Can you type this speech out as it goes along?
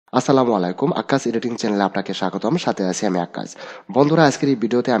আসসালামু আলাইকুম, আক্কাস এডিটিং চ্যানেলে আপনাকে স্বাগতম। সাথে আছি আমি আক্কাস। বন্ধুরা, আজকের এই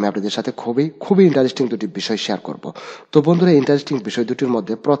ভিডিওতে আমি আপনাদের সাথে খুবই ইন্টারেস্টিং দুটি বিষয় শেয়ার করব। তো বন্ধুরা, ইন্টারেস্টিং বিষয় দুটির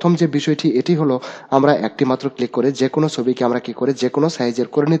মধ্যে প্রথম যে বিষয়টি এটি হলো, আমরা একটি মাত্র ক্লিক করে যে কোনো ছবিকে আমরা কি করে যে কোনো সাইজের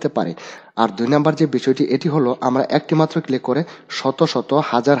করে নিতে পারি। আর দুই নাম্বার যে বিষয়টি এটি হলো, আমরা একটি মাত্র ক্লিক করে শত শত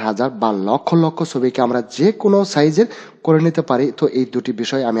হাজার হাজার বা লক্ষ লক্ষ ছবিকে আমরা যে কোনো সাইজের করে নিতে পারি। তো এই দুটি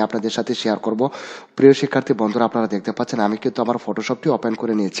বিষয় আমি আপনাদের সাথে শেয়ার করব। প্রিয় শিক্ষার্থী বন্ধুরা, আপনারা দেখতে পাচ্ছেন আমি কিন্তু আমার ফটোশপটি ওপেন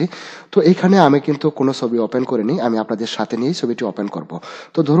করে নিয়েছি। তো এইখানে আমি কিন্তু কোনো ছবি ওপেন করিনি, আমি আপনাদের সাথে নিয়েই ছবিটি ওপেন করব।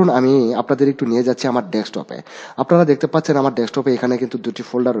 তো ধরুন আমি আপনাদের একটু নিয়ে যাচ্ছি আমার ডেস্কটপে। আপনারা দেখতে পাচ্ছেন আমার ডেস্কটপে এখানে কিন্তু দুটি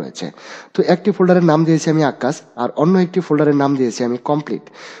ফোল্ডার রয়েছে। তো একটি ফোল্ডারের নাম দিয়েছি আমি আক্কাস, আর অন্য একটি ফোল্ডারের নাম দিয়েছি আমি কমপ্লিট।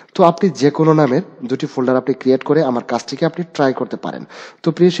 তো আপনি যে কোনো নামের দুটি ফোল্ডার আপনি ক্রিয়েট করে আমার কাজটিকে আপনি ট্রাই করতে পারেন। তো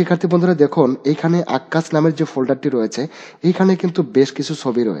প্রিয় শিক্ষার্থী বন্ধুরা, দেখুন এইখানে আক্কাস নামের যে ফোল্ডারটি রয়েছে এইখানে কিন্তু বেশ কিছু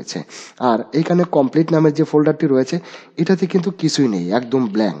ছবি রয়েছে। আর এইখানে কমপ্লিট নামের যে ফোল্ডারটি রয়েছে এটাতে কিন্তু কিছুই নেই, একদম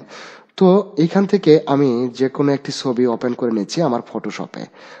ব্ল্যাঙ্ক। তো এইখান থেকে আমি যে কোনো একটি ছবি ওপেন করে নিচ্ছি আমার ফটোশপে।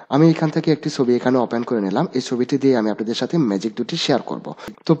 আমি এখান থেকে একটি ছবি এখানে ওপেন করে নিলাম। এই ছবিটি দিয়ে আমি আপনাদের সাথে ম্যাজিক দুটি শেয়ার করব।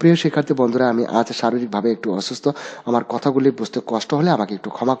 তো প্রিয় শিক্ষার্থী বন্ধুরা, আমি আজ শারীরিকভাবে একটু অসুস্থ, আমার কথাগুলি বুঝতে কষ্ট হলে আমাকে একটু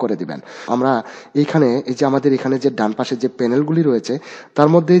ক্ষমা করে দিবেন। আমরা এইখানে এই যে আমাদের এখানে যে ডান পাশে যে প্যানেলগুলি রয়েছে তার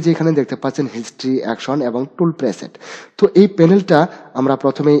মধ্যে যে এখানে দেখতে পাচ্ছেন হিস্ট্রি, অ্যাকশন এবং টুল প্রেসেট। তো এই প্যানেলটা আমরা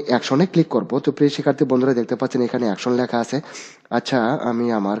প্রথমেই অ্যাকশনে ক্লিক করব। তো প্রিয় শিক্ষার্থী বন্ধুরা, দেখতে পাচ্ছেন এখানে অ্যাকশন লেখা আছে। আচ্ছা, আমি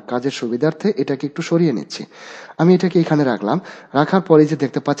আমার কাজের সুবিধার্থে এটাকে একটু সরিয়ে নিচ্ছি। আমি এটাকে এখানে রাখলাম। রাখার পরে যে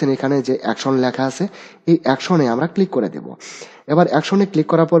দেখতে পাচ্ছেন এখানে যে অ্যাকশন লেখা আছে, এই অ্যাকশনে আমরা ক্লিক করে দেব। এবার অ্যাকশনে ক্লিক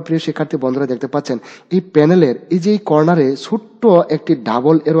করার পর প্রিয় শিক্ষার্থী বন্ধুরা দেখতে পাচ্ছেন এই প্যানেলের এই যে কর্নারে ছোট্ট একটি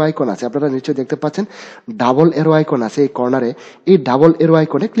ডাবল এরো আইকন আছে। আপনারা নিশ্চয়ই দেখতে পাচ্ছেন ডাবল এরো আইকন আছে এই কর্নারে। এই ডাবল এরো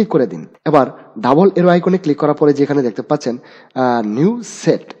আইকনে ক্লিক করে দিন। এবার ডাবল এরো আইকনে ক্লিক করার পরে যেখানে দেখতে পাচ্ছেন নিউ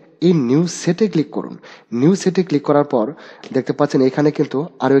সেট, এই নিউ সেটে ক্লিক করুন। নিউ সেটে ক্লিক করার পর দেখতে পাচ্ছেন এখানে কিন্তু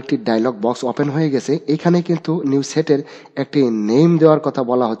আরো একটি ডায়লগ বক্স ওপেন হয়ে গেছে। এখানে কিন্তু নিউ সেটের একটি নেম দেওয়ার কথা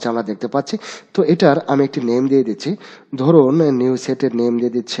বলা হচ্ছে, আমরা দেখতে পাচ্ছি। তো এটার আমি একটি নেম দিয়ে দিচ্ছি। ধরুন নিউ সেটের নেম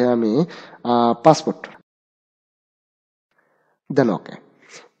দিয়ে দিচ্ছি আমি পাসপোর্ট, দেন ওকে।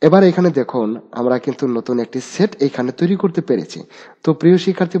 এবার এখানে দেখুন আমরা কিন্তু নতুন একটি সেট এখানে তৈরি করতে পেরেছি। তো প্রিয়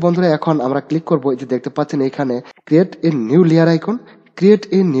শিক্ষার্থী বন্ধুরা, এখন আমরা ক্লিক করব। এই যে দেখতে পাচ্ছেন এখানে create a new layer icon, create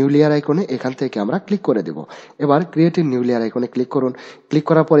a new layer আইকনে এখান থেকে আমরা ক্লিক করে দেব। এবার ক্রিয়েট এ নিউ লেয়ার আইকনে ক্লিক করুন। ক্লিক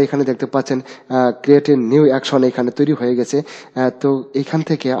করার পর এখানে দেখতে পাচ্ছেন ক্রিয়েট এ নিউ অ্যাকশন এখানে তৈরি হয়ে গেছে। তো এখান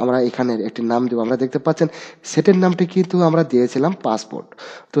থেকে আমরা এখানে একটি নাম দেব। আমরা দেখতে পাচ্ছেন সেটের নামটি কিন্তু আমরা দিয়েছিলাম পাসপোর্ট।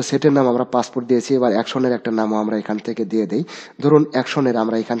 তো সেটের নাম আমরা পাসপোর্ট দিয়েছি। এবার অ্যাকশনের একটা নামও আমরা এখান থেকে দিয়ে দেই। ধরুন অ্যাকশনের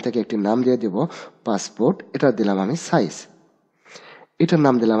আমরা এখান থেকে একটি নাম দিয়ে দেব পাসপোর্ট। এটা দিলাম আমি সাইজ, এটার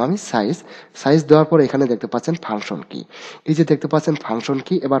নাম দিলাম আমি সাইজ। সাইজ দেওয়ার পর এখানে দেখতে পাচ্ছেন ফাংশন কি, এই যে দেখতে পাচ্ছেন ফাংশন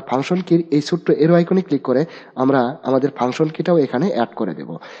কি। এবার ফাংশন কির এই ছোট্ট এরো আইকনে ক্লিক করে আমরা আমাদের ফাংশন কিটাও এখানে অ্যাড করে দেব।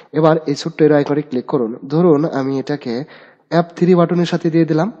 এবার এই ছোট্ট এরো আইকনে ক্লিক করুন। ধরুন আমি এটাকে F3 বাটনের সাথে দিয়ে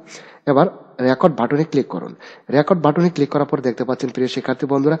দিলাম। এবার রেকর্ড বাটনে ক্লিক করুন। রেকর্ড বাটনে ক্লিক করার পর দেখতে পাচ্ছেন প্রিয় শিক্ষার্থী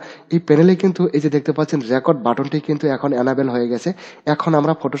বন্ধুরা, এই প্যানেলে কিন্তু এই যে দেখতে পাচ্ছেন রেকর্ড বাটনটি কিন্তু এখন এনাবেল হয়ে গেছে। এখন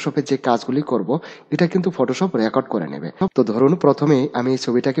আমরা ফটোশপে যে কাজগুলি করব এটা কিন্তু ফটোশপ রেকর্ড করে নেবে। তো ধরুন প্রথমেই আমি এই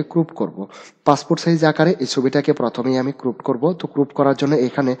ছবিটাকে ক্রপ করব। পাসপোর্ট সাইজ আকারে এই ছবিটাকে প্রথমেই আমি ক্রপ করব। তো ক্রপ করার জন্য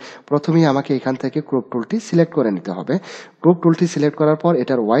এখানে প্রথমেই আমাকে এখান থেকে ক্রপ টুলটি সিলেক্ট করে নিতে হবে। ক্রপ টুলটি সিলেক্ট করার পর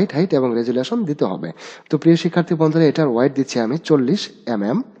এটার হোয়াইট, হাইট এবং রেজুলেশন দিতে হবে। তো প্রিয় শিক্ষার্থী বন্ধুরা, এটার হোয়াইট দিচ্ছি আমি 40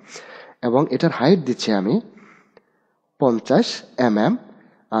 mm এবং এটার হাইট দিচ্ছি আমি 50 mm।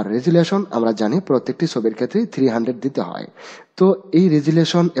 আর রেজুলেশন আমরা জানি প্রত্যেকটি ছবির ক্ষেত্রে 300 দিতে হয়। তো এই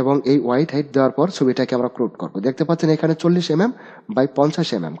রেজুলেশন এবং এই হোয়াইট হাইট দেওয়ার পর ছবিটাকে আমরা ক্রপ করব। দেখতে পাচ্ছেন এখানে 40 mm বাই 50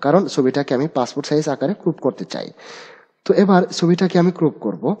 mm, কারণ ছবিটাকে আমি পাসপোর্ট সাইজ আকারে ক্রপ করতে চাই। তো এবার ছবিটাকে আমি ক্রপ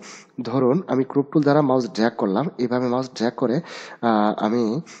করব। ধরুন আমি ক্রপ টুল দ্বারা মাউস ড্র্যাগ করলাম। এইভাবে মাউস ড্র্যাগ করে আমি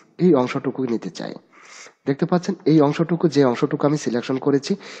এই অংশটুকু নিতে চাই। দেখতে পাচ্ছেন এই অংশটুকু, যে অংশটুকু আমি সিলেকশন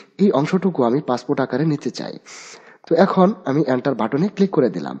করেছি এই অংশটুকু আমি পাসপোর্ট আকারে নিতে চাই। তো এখন আমি এন্টার বাটনে ক্লিক করে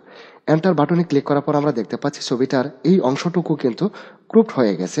দিলাম। এন্টার বাটনে ক্লিক করার পর আমরা দেখতে পাচ্ছি ছবিটার এই অংশটুকু কিন্তু ক্রুপ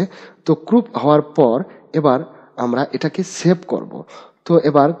হয়ে গেছে। তো ক্রুপ হওয়ার পর এবার আমরা এটাকে সেভ করব। তো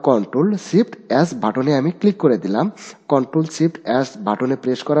এবার কন্ট্রোল শিফট এস বাটনে আমি ক্লিক করে দিলাম। কন্ট্রোল শিফট এস বাটনে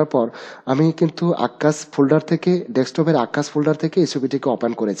প্রেস করার পর আমি কিন্তু আক্কাস ফোল্ডার থেকে, ডেস্কটপের আক্কাস ফোল্ডার থেকে এই ছবিটিকে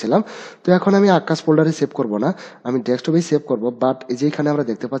ওপেন করেছিলাম। তো এখন আমি আক্কাস ফোল্ডারে সেভ করব না, আমি ডেস্কটপেই সেভ করব। বাট এই যে এখানে আমরা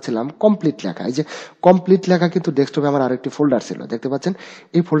দেখতে পাচ্ছিলাম কমপ্লিট লেখা, এই যে কমপ্লিট লেখা কিন্তু ডেস্কটপে আমার আরেকটি ফোল্ডার ছিল। দেখতে পাচ্ছেন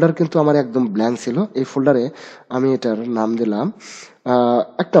এই ফোল্ডার কিন্তু আমার একদম ব্ল্যাঙ্ক ছিল। এই ফোল্ডারে আমি এটার নাম দিলাম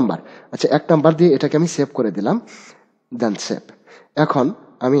 1 নাম্বার। আচ্ছা, 1 নাম্বার দিয়ে এটাকে আমি সেভ করে দিলাম, দেন সেভ। এখন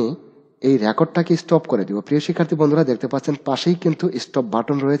আমি এই রেকর্ডটাকে স্টপ করে দিব। প্রিয় শিক্ষার্থী বন্ধুরা, দেখতে পাচ্ছেন পাশেই কিন্তু স্টপ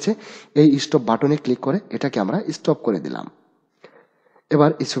বাটন রয়েছে। এই স্টপ বাটনে ক্লিক করে এটাকে আমরা স্টপ করে দিলাম। এবার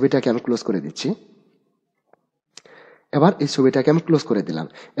এই ছবিটাকে আমি ক্লোজ করে দিচ্ছি। এবার এই ছবিটাকে আমি ক্লোজ করে দিলাম।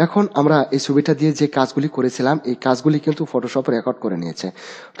 এখন আমরা এই ছবিটা দিয়ে যে কাজগুলি করেছিলাম এই কাজগুলি কিন্তু ফটোশপ রেকর্ড করে নিয়েছে।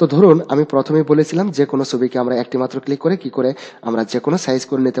 তো ধরুন আমি প্রথমেই বলেছিলাম যে কোনো ছবিকে আমরা একটি মাত্র ক্লিক করে কি করে আমরা যে কোনো সাইজ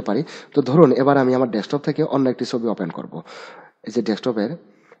করে নিতে পারি। তো ধরুন এবার আমি আমার ডেস্কটপ থেকে অন্য একটি ছবি ওপেন করব। এই যে ডেস্কটপের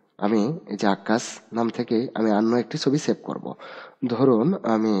আমি এই যে আকাশ নাম থেকে আমি অন্য একটি ছবি সেভ করব। ধরুন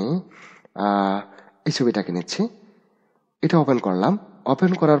আমি এই ছবিটাকে নিচ্ছি, এটা ওপেন করলাম।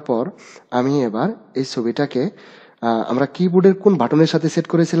 ওপেন করার পর আমি এবার এই ছবিটাকে আমরা কিবোর্ডের কোন বাটনের সাথে সেট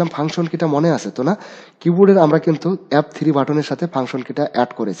করেছিলাম, ফাংশন কিটা মনে আছে তো না? কিবোর্ডের আমরা কিন্তু F3 বাটনের সাথে ফাংশন কিটা অ্যাড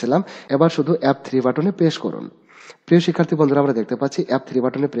করেছিলাম। এবার শুধু F3 বাটনে প্রেস করুন। প্রিয় শিক্ষার্থী বন্ধুরা, আমরা দেখতে পাচ্ছি F3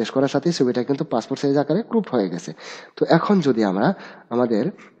 বাটনে প্রেস করার সাথেই ছবিটা কিন্তু পাসপোর্ট সাইজ আকারে ক্রপ হয়ে গেছে। তো এখন যদি আমরা আমাদের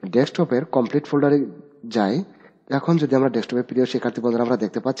ডেস্কটপের কমপ্লিট ফোল্ডারে যাই, এখন যদি আমরা ডেস্কটপে, প্রিয় শিক্ষার্থী বন্ধুরা, আমরা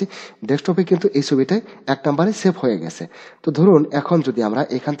দেখতে পাচ্ছি ডেস্কটপে কিন্তু এই ছবিটাই 1 নম্বরে সেভ হয়ে গেছে। তো ধরুন এখন যদি আমরা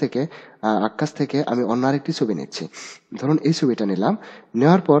এখান থেকে আকাশ থেকে আমি অন্য আরেকটি ছবি নিচ্ছি, ধরুন এই ছবিটা নিলাম।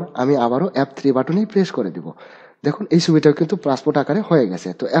 নেওয়ার পর আমি আবারও F3 বাটনেই প্রেস করে দিব। দেখুন এই ছবিটাও কিন্তু পাসপোর্ট আকারে হয়ে গেছে।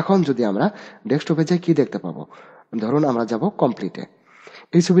 তো এখন যদি আমরা ডেস্কটপে যাই কি দেখতে পাবো, ধরুন আমরা যাব কমপ্লিটে।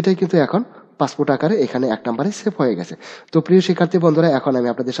 এই ছবিটাই কিন্তু এখন পাসপোর্ট আকারে এখানে 1 নম্বরে সেভ হয়ে গেছে। তো প্রিয় শিক্ষার্থী বন্ধুরা, এখন আমি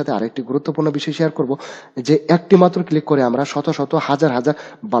আপনাদের সাথে আরেকটি গুরুত্বপূর্ণ বিষয় শেয়ার করব, যে একটি মাত্র ক্লিক করে আমরা শত শত হাজার হাজার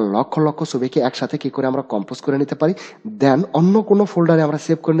বা লক্ষ লক্ষ ছবিকে একসাথে কি করে আমরা কম্পোজ করে নিতে পারি, দেন অন্য কোনো ফোল্ডারে আমরা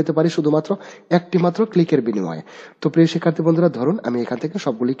সেভ করে নিতে পারি শুধুমাত্র একটি মাত্র ক্লিকের বিনিময়ে। তো প্রিয় শিক্ষার্থী বন্ধুরা, ধরুন আমি এখান থেকে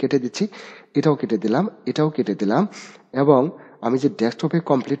সবগুলি কেটে দিচ্ছি, এটাও কেটে দিলাম, এটাও কেটে দিলাম, এবং আমি যে ডেস্কটপে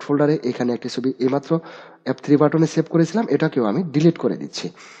কমপ্লিট ফোল্ডারে এখানে একটি ছবি এইমাত্র F3 বাটনে সেভ করেছিলাম এটাকেও আমি ডিলিট করে দিচ্ছি।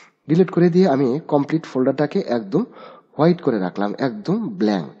 ডিলিট করে দিয়ে আমি কমপ্লিট ফোল্ডারটাকে একদম হোয়াইট করে রাখলাম, একদম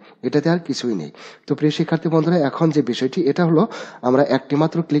ব্ল্যাঙ্ক, এটাতে আর কিছুই নেই। তো প্রিয় শিক্ষার্থী বন্ধুরা, এখন যে বিষয়টি এটা হলো, আমরা একটি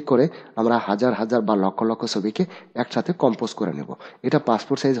মাত্র ক্লিক করে আমরা হাজার হাজার বা লক্ষ লক্ষ ছবিকে একসাথে কম্পোজ করে নেব। এটা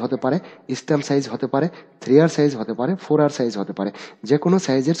পাসপোর্ট সাইজ হতে পারে, স্ট্যাম্প সাইজ হতে পারে, 3R সাইজ হতে পারে, 4R সাইজ হতে পারে, যে কোনো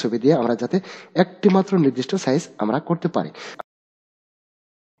সাইজের ছবি দিয়ে আমরা যাতে একটি মাত্র নির্দিষ্ট সাইজ আমরা করতে পারি।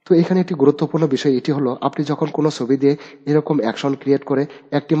 তো এখানে একটি গুরুত্বপূর্ণ বিষয় এটি হলো, আপনি যখন কোনো ছবি দিয়ে এরকম অ্যাকশন ক্রিয়েট করে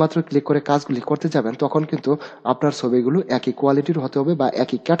একটি মাত্র ক্লিক করে কাজগুলি করতে যাবেন, তখন কিন্তু আপনার ছবিগুলো একই কোয়ালিটির হতে হবে বা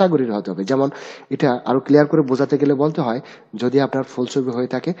একই ক্যাটাগরির হতে হবে। যেমন এটা আরো ক্লিয়ার করে বোঝাতে গেলে বলতে হয়, যদি আপনার ফুল ছবি হয়ে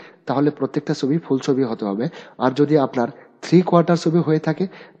থাকে তাহলে প্রত্যেকটা ছবি ফুল ছবি হতে হবে, আর যদি আপনার 3/4 ছবি হয়ে থাকে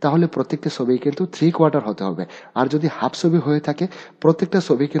তাহলে প্রত্যেকটা ছবি কিন্তু 3/4 হতে হবে, আর যদি হাফ ছবি হয়ে থাকে প্রত্যেকটা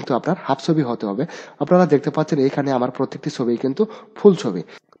ছবি কিন্তু আপনার হাফ ছবি হতে হবে। আপনারা দেখতে পাচ্ছেন এখানে আমার প্রত্যেকটি ছবি কিন্তু ফুল ছবি।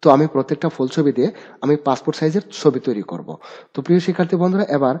 তো আমি প্রত্যেকটা ফুল ছবি দিয়ে আমি পাসপোর্ট সাইজের ছবি তৈরি করব। তো প্রিয় শিক্ষার্থী বন্ধুরা,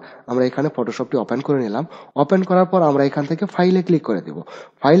 এবার আমরা এখানে ফটোশপটি ওপেন করে নিলাম। ওপেন করার পর আমরা এখান থেকে ফাইলে ক্লিক করে দেব।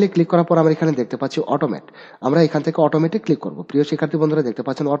 ফাইলে ক্লিক করার পর আমরা এখানে দেখতে পাচ্ছি অটোমেট, আমরা এখান থেকে অটোমেটে ক্লিক করব। প্রিয় শিক্ষার্থী বন্ধুরা, দেখতে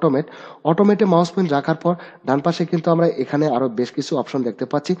পাচ্ছেন অটোমেটে মাউস পয়েন্ট রাখার পর ডান পাশে কিন্তু আমরা এখানে আরো বেশ কিছু অপশন দেখতে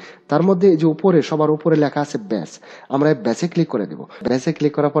পাচ্ছি। তার মধ্যে যে উপরে সবার উপরে লেখা আছে ব্যাস, আমরা ব্যাসে ক্লিক করে দেব। ব্যাসে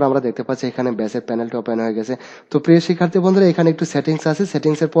ক্লিক করার পর আমরা দেখতে পাচ্ছি এখানে ব্যাসের প্যানেলটা ওপেন হয়ে গেছে। তো প্রিয় শিক্ষার্থী বন্ধুরা, এখানে একটু সেটিংস আছে,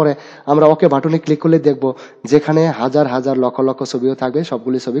 সেটিংস এর পরে আমরা ওকে বাটনে ক্লিক করলে দেখব যেখানে হাজার হাজার লক্ষ লক্ষ ছবিও থাকবে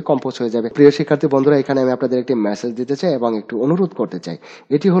সবগুলি ছবি কম্পোজ হয়ে যাবে। প্রিয় শিক্ষার্থী বন্ধুরা, এখানে আমি আপনাদের একটি মেসেজ দিতে চাই এবং একটু অনুরোধ করতে চাই।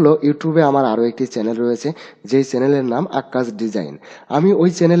 এটি হলো, ইউটিউবে আমার আরো একটি চ্যানেল রয়েছে, যেই চ্যানেলের নাম আক্কাস ডিজাইন। আমি ওই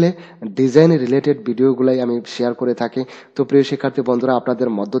চ্যানেলে ডিজাইন রিলেটেড ভিডিওগুলাই আমি শেয়ার করে থাকি। তো প্রিয় শিক্ষার্থী বন্ধুরা, আপনাদের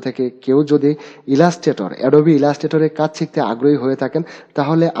মধ্য থেকে কেউ যদি অ্যাডোবি ইলাস্ট্রেটরের কাজ শিখতে আগ্রহী হয়ে থাকেন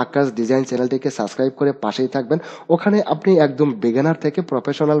তাহলে আক্কাস ডিজাইন চ্যানেলটিকে সাবস্ক্রাইব করে পাশেই থাকবেন। ওখানে আপনি একদম বিগিনার থেকে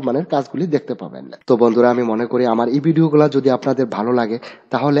প্রফেশনাল মানের কাজগুলি দেখতে পাবেন। তো বন্ধুরা, আমি মনে করি আমার এই ভিডিওগুলো যদি আপনাদের ভালো লাগে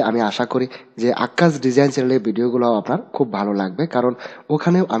তাহলে আমি আশা করি যে আক্কাস ডিজাইন চ্যানেলের ভিডিওগুলো আপনার খুব ভালো লাগবে, কারণ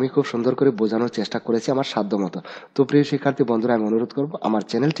ওখানেও আমি খুব সুন্দর করে বোঝানোর চেষ্টা করেছি আমার সাধ্য মতো। তো প্রিয় শিক্ষার্থী বন্ধুরা, আমি অনুরোধ করব আমার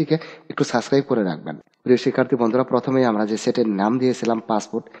চ্যানেলটিকে একটু সাবস্ক্রাইব করে রাখবেন। প্রিয় শিক্ষার্থী বন্ধুরা, প্রথমেই আমরা যে সেটের নাম দিয়েছিলাম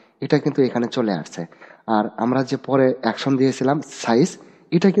পাসপোর্ট, এটা কিন্তু এখানে চলে আসছে, আর আমরা যে পরে অ্যাকশন দিয়েছিলাম সাইজ,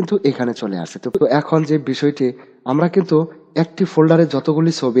 এটা কিন্তু এখানে চলে আসছে। তো এখন যে বিষয়টি, আমরা কিন্তু একটি ফোল্ডারে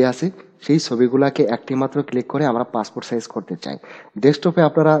যতগুলি ছবি আছে সেই ছবিগুলাকে একটি মাত্র ক্লিক করে আমরা পাসপোর্ট সাইজ করতে চাই। ডেস্কটপে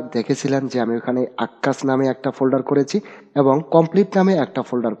আপনারা দেখেছিলেন যে আমি ওখানে আক্কাস নামে একটা ফোল্ডার করেছি এবং কমপ্লিট নামে একটা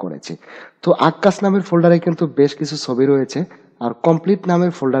ফোল্ডার করেছি। তো আক্কাস নামের ফোল্ডারে কিন্তু বেশ কিছু ছবি রয়েছে, আর কমপ্লিট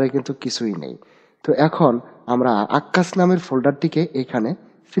নামের ফোল্ডারে কিন্তু কিছুই নেই। তো এখন আমরা আক্কাস নামের ফোল্ডারটিকে এখানে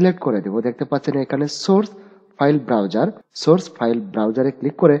সিলেক্ট করে দেব। দেখতে পাচ্ছেন এখানে সোর্স ফাইল ব্রাউজারে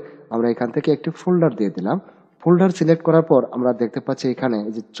ক্লিক করে আমরা এখান থেকে একটি ফোল্ডার দিয়ে দিলাম। ফোল্ডার সিলেক্ট করার পর আমরা দেখতে পাচ্ছি এখানে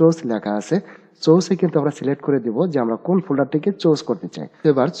যে চুজ লেখা আছে, চুজে কিন্তু আমরা সিলেক্ট করে দিব যে আমরা কোন ফোল্ডারটিকে চুজ করতে চাই।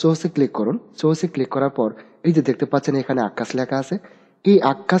 এবার চুজে ক্লিক করুন। চুজে ক্লিক করার পর এই যে দেখতে পাচ্ছেন এখানে আক্কাস লেখা আছে, এই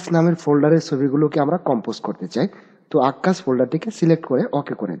আক্কাস নামের ফোল্ডারের ছবিগুলোকে আমরা কম্পোজ করতে চাই। তো আক্কাস ফোল্ডারটিকে সিলেক্ট করে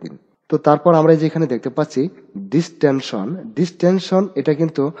ওকে করে দিন। তো তারপর আমরা যেখানে দেখতে পাচ্ছি ডিস্টেনশন এটা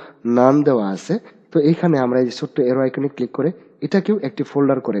কিন্তু নান দেওয়া আছে। তো এইখানে আমরা এই ছোট্ট এরো আইকনে ক্লিক করে এটাকেও একটি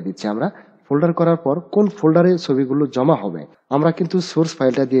ফোল্ডার করে দিচ্ছি। আমরা ফোল্ডার করার পর কোন ফোল্ডারে ছবিগুলো জমা হবে, আমরা কিন্তু সোর্স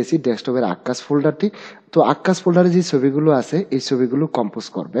ফাইলটা দিয়েছি ডেস্কটপের আক্কাস ফোল্ডারটি। তো আক্কাস ফোল্ডারে যে ছবিগুলো আছে এই ছবিগুলো কম্পোজ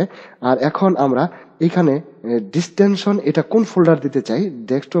করবে। আর এখন আমরা এখানে ডিস্টেনশন এটা কোন ফোল্ডার দিতে চাই,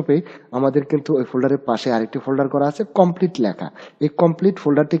 ডেস্কটপে আমাদের কিন্তু ওই ফোল্ডারের পাশে আরেকটি ফোল্ডার করা আছে কমপ্লিট লেখা। এই কমপ্লিট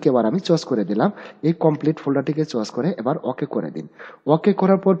ফোল্ডারটিকে এবার আমি চয়েস করে দিলাম। এই কমপ্লিট ফোল্ডারটিকে চয়েস করে এবার ওকে করে দিন। ওকে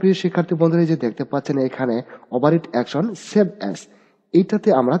করার পর প্রিয় শিক্ষার্থী বন্ধুরা যে দেখতে পাচ্ছেন এখানে ওভাররিড অ্যাকশন সেভ অ্যাজ, এইটাতে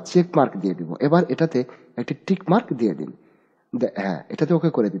আমরা চেক মার্ক দিয়ে দিব। এবার এটাতে একটি টিক মার্ক দিয়ে দিন। হ্যাঁ, এটাতে ওকে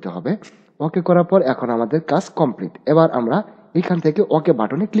করে দিতে হবে। ওকে করার পর এখন আমাদের কাজ কমপ্লিট। এবার আমরা এখান থেকে ওকে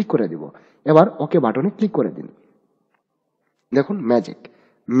বাটনে ক্লিক করে দিব। এবার ওকে বাটনে ক্লিক করে দিন। দেখুন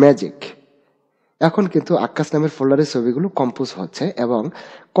ম্যাজিক এখন কিন্তু আক্কাস নামের ফোল্ডারের ছবিগুলো কম্পোজ হচ্ছে এবং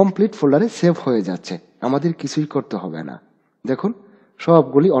কমপ্লিট ফোল্ডারে সেভ হয়ে যাচ্ছে। আমাদের কিছুই করতে হবে না। দেখুন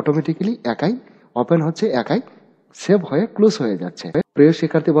সবগুলি অটোমেটিক্যালি একাই ওপেন হচ্ছে, একাই সেভ হয়ে ক্লোজ হয়ে যাচ্ছে। প্রিয়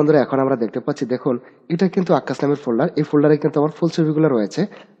শিক্ষার্থী বন্ধুরা এখন আমরা দেখতে পাচ্ছি, দেখুন এটা কিন্তু আক্কাস নামের ফোল্ডার। এই ফোল্ডারে কিন্তু আমার ফুল ছবিগুলো রয়েছে।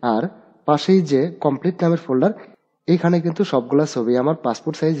 আর পাশেই যে কমপ্লিট নামের ফোল্ডার, এইখানে কিন্তু সবগুলা ছবি আমার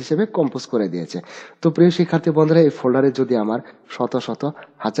পাসপোর্ট সাইজ হিসেবে কম্পোজ করে দিয়েছে। তো প্রিয় শিক্ষার্থী বন্ধুরা এই ফোল্ডারে যদি আমার শত শত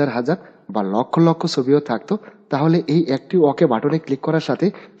হাজার হাজার বা লক্ষ লক্ষ ছবিও থাকতো, তাহলে এই একটি ওকে বাটনে ক্লিক করার সাথে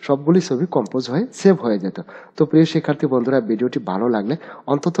সবগুলি ছবি কম্পোজ হয়ে সেভ হয়ে যেত। তো প্রিয় শিক্ষার্থী বন্ধুরা ভিডিওটি ভালো লাগলে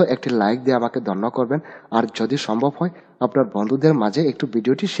অন্তত একটি লাইক দিয়ে আমাকে ধন্য করবেন। আর যদি সম্ভব হয় আপনার বন্ধুদের মাঝে একটু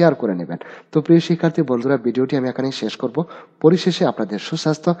ভিডিওটি শেয়ার করে নেবেন। তো প্রিয় শিক্ষার্থী বন্ধুরা ভিডিওটি আমি এখানেই শেষ করব। পরিশেষে আপনাদের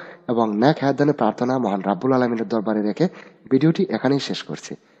সুস্বাস্থ্য এবং নেক হায়াত দানের প্রার্থনা মহান রাব্বুল আলামিনের দরবারে রেখে ভিডিওটি এখানেই শেষ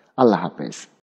করছি। আল্লাহ হাফেজ।